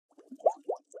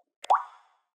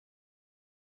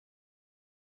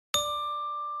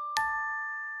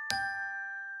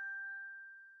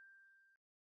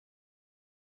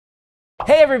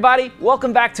Hey everybody,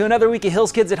 welcome back to another week of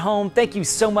Hills Kids at Home. Thank you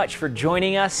so much for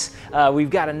joining us. We've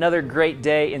got another great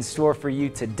day in store for you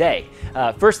today.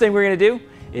 First thing we're gonna do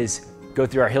is go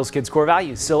through our Hills Kids core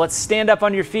values. So let's stand up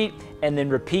on your feet and then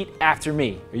repeat after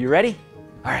me. Are you ready?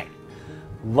 All right.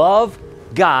 Love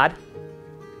God,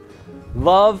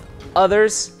 love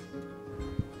others,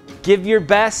 give your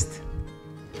best,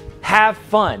 have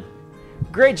fun.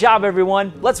 Great job,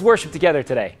 everyone. Let's worship together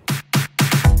today.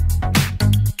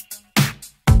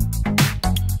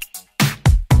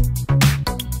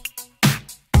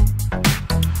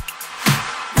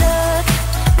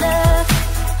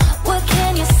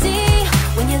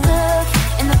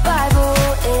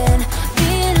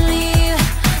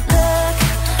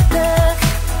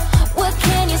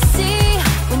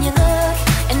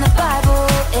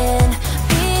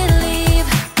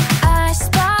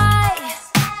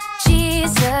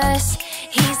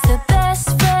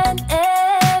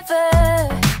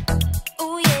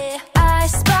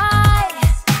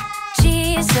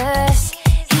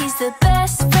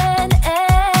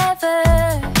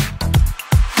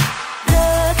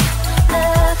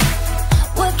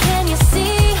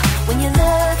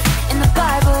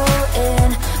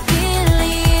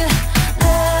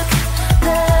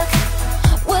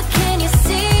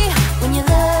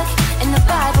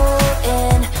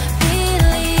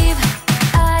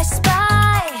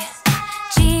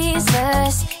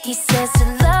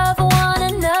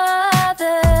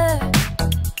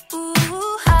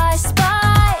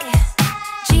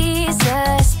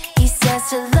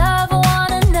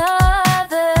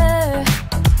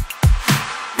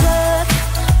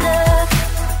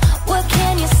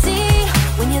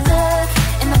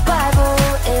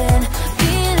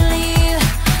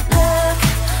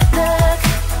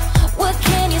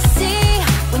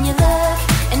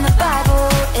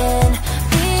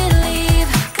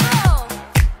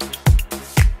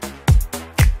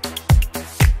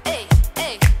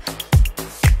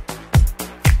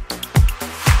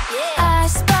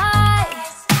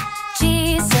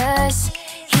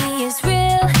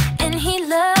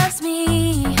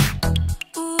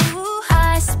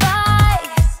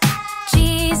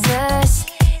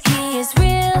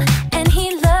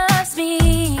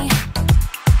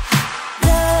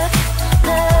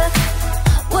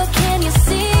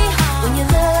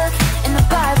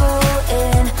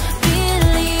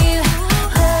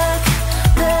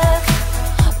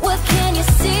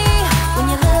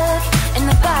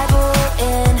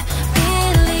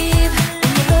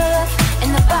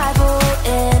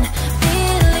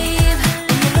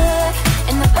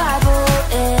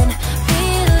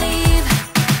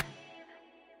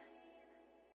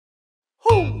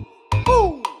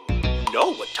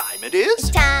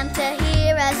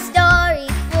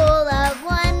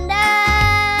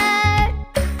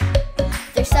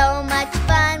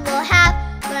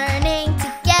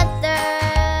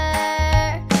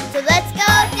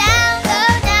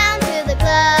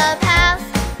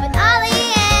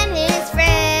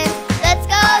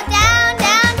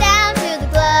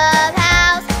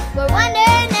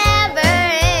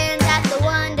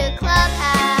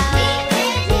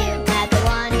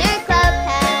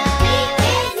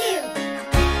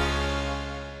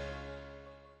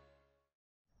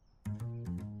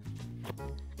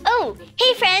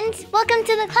 Welcome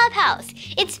to the clubhouse.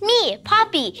 It's me,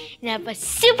 Poppy, and I have a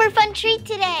super fun treat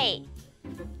today.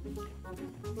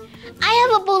 I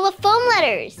have a bowl of foam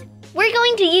letters. We're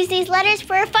going to use these letters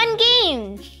for a fun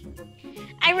game.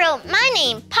 I wrote my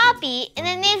name, Poppy, and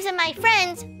the names of my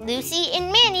friends, Lucy and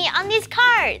Manny, on these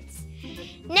cards.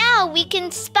 Now we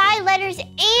can spy letters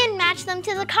and match them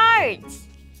to the cards.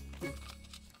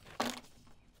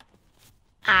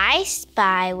 I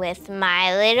spy with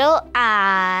my little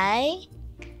eye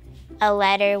a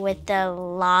letter with a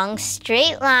long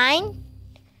straight line,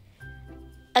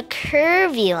 a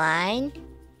curvy line,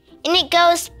 and it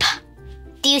goes P.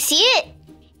 Do you see it?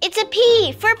 It's a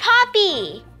P for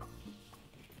Poppy.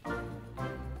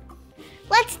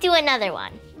 Let's do another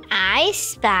one. I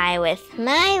spy with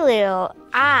my little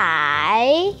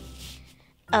eye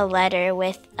a letter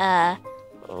with a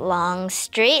long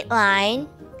straight line,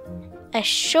 a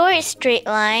short straight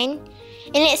line,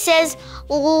 and it says,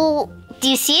 do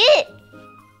you see it?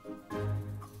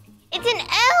 It's an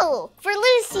L for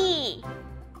Lucy.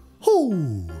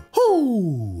 Hoo,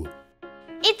 hoo.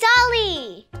 It's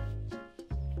Ollie.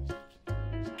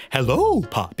 Hello,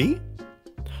 Poppy.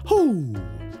 Hoo,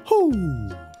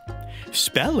 hoo.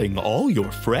 Spelling all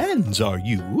your friends, are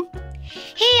you?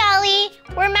 Hey, Ollie.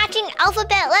 We're matching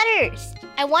alphabet letters.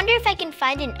 I wonder if I can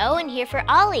find an O in here for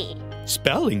Ollie.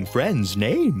 Spelling friends'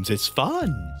 names is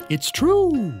fun. It's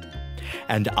true.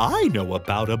 And I know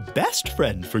about a best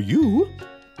friend for you.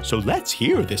 So let's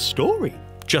hear this story.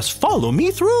 Just follow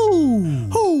me through.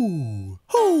 Hoo,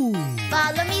 hoo.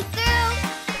 Follow me through,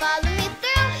 follow me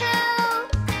through, who?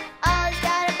 Ollie's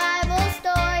got a Bible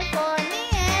story for me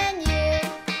and you.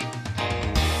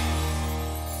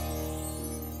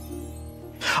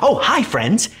 Oh, hi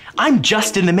friends. I'm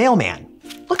Justin the mailman.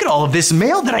 Look at all of this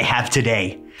mail that I have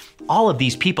today. All of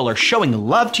these people are showing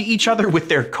love to each other with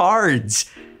their cards.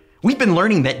 We've been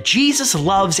learning that Jesus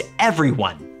loves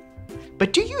everyone.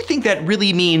 But do you think that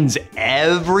really means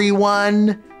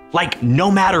everyone? Like no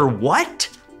matter what?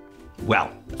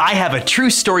 Well, I have a true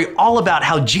story all about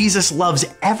how Jesus loves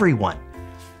everyone.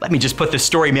 Let me just put the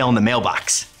story mail in the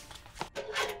mailbox.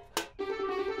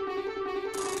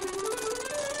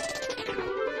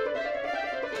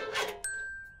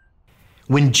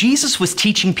 When Jesus was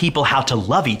teaching people how to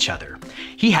love each other,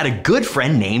 he had a good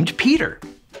friend named Peter.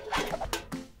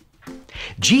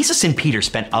 Jesus and Peter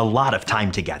spent a lot of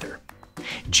time together.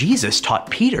 Jesus taught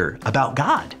Peter about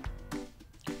God.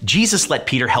 Jesus let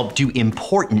Peter help do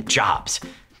important jobs.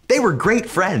 They were great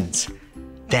friends.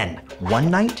 Then, one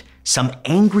night, some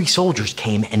angry soldiers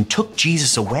came and took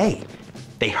Jesus away.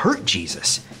 They hurt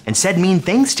Jesus and said mean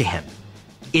things to him.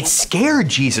 It scared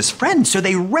Jesus' friends, so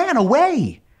they ran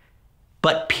away.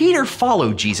 But Peter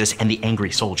followed Jesus and the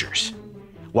angry soldiers.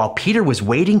 While Peter was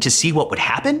waiting to see what would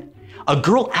happen, a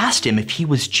girl asked him if he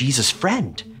was Jesus'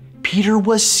 friend. Peter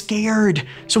was scared,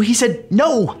 so he said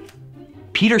no.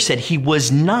 Peter said he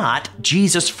was not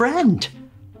Jesus' friend.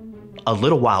 A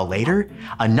little while later,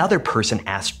 another person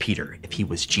asked Peter if he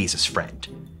was Jesus' friend.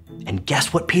 And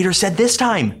guess what Peter said this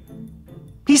time?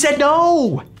 He said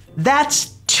no.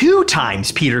 That's 2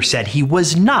 times Peter said he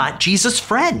was not Jesus'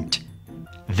 friend.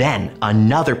 Then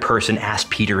another person asked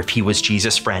Peter if he was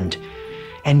Jesus' friend.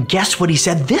 And guess what he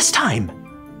said this time?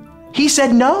 He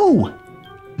said no.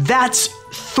 That's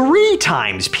 3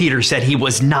 times Peter said he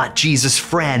was not Jesus'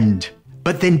 friend.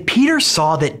 But then Peter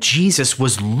saw that Jesus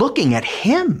was looking at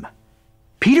him.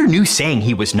 Peter knew saying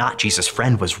he was not Jesus'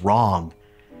 friend was wrong.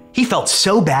 He felt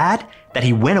so bad that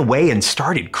he went away and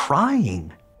started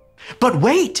crying. But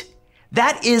wait,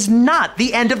 that is not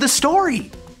the end of the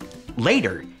story.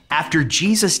 Later, after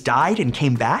Jesus died and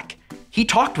came back, he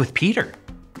talked with Peter.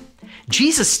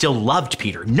 Jesus still loved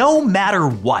Peter no matter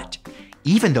what,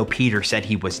 even though Peter said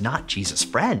he was not Jesus'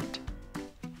 friend.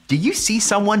 Do you see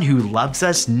someone who loves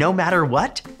us no matter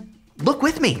what? Look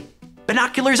with me.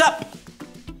 Binoculars up.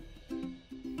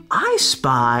 I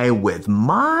spy with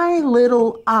my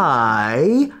little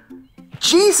eye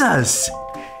Jesus.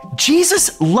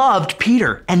 Jesus loved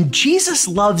Peter, and Jesus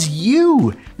loves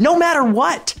you no matter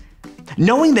what.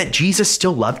 Knowing that Jesus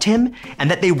still loved him and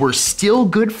that they were still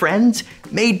good friends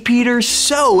made Peter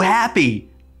so happy.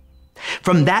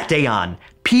 From that day on,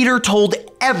 Peter told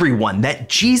everyone that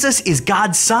Jesus is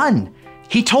God's son.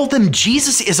 He told them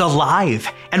Jesus is alive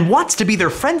and wants to be their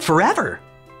friend forever.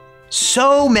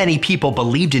 So many people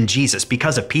believed in Jesus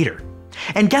because of Peter.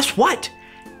 And guess what?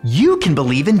 You can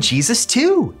believe in Jesus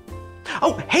too.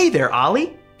 Oh, hey there,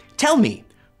 Ollie. Tell me,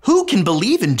 who can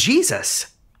believe in Jesus?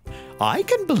 I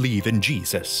can believe in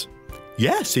Jesus.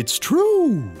 Yes, it's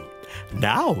true.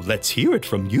 Now let's hear it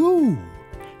from you.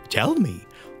 Tell me,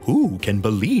 who can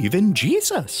believe in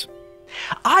Jesus?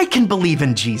 I can believe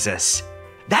in Jesus.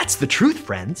 That's the truth,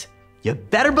 friends. You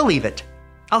better believe it.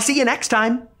 I'll see you next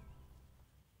time.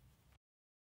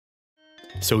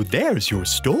 So there's your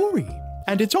story,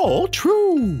 and it's all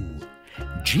true.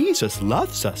 Jesus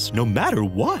loves us no matter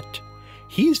what.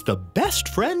 He's the best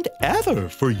friend ever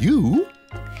for you.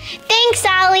 Thanks,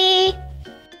 Ollie.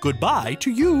 Goodbye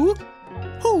to you.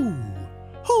 Hoo,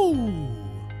 hoo.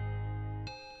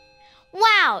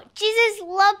 Wow, Jesus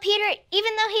loved Peter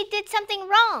even though he did something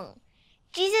wrong.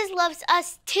 Jesus loves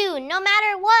us too, no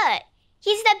matter what.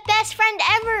 He's the best friend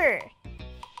ever.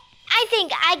 I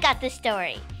think I got the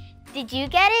story. Did you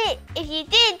get it? If you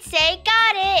did, say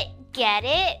got it. Get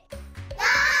it?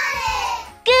 Got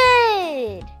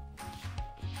it! Good!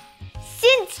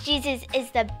 Since Jesus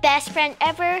is the best friend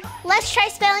ever, let's try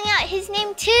spelling out his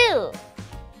name too.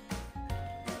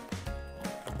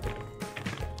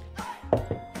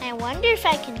 I wonder if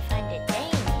I can find a day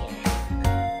in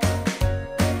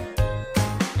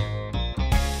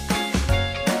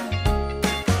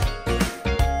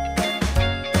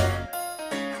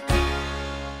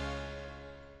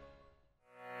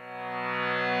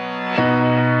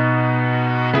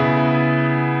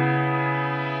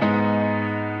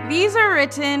These are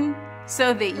written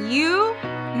so that you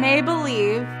may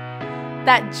believe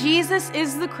that Jesus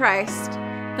is the Christ,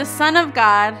 the Son of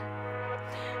God.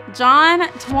 John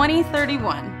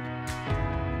 20:31.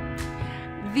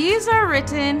 These are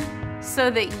written so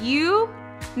that you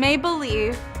may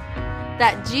believe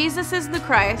that Jesus is the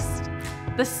Christ,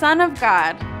 the Son of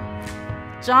God.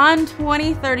 John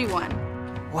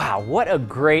 20:31. Wow, what a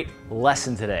great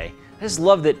lesson today. I just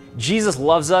love that Jesus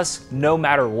loves us no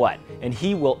matter what, and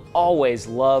He will always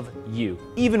love you,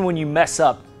 even when you mess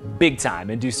up big time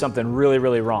and do something really,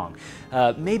 really wrong.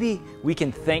 Maybe we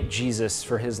can thank Jesus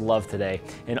for His love today,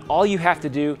 and all you have to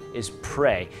do is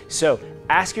pray. So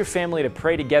ask your family to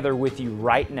pray together with you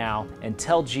right now and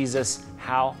tell Jesus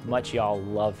how much y'all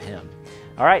love Him.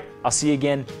 All right, I'll see you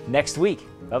again next week.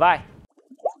 Bye-bye.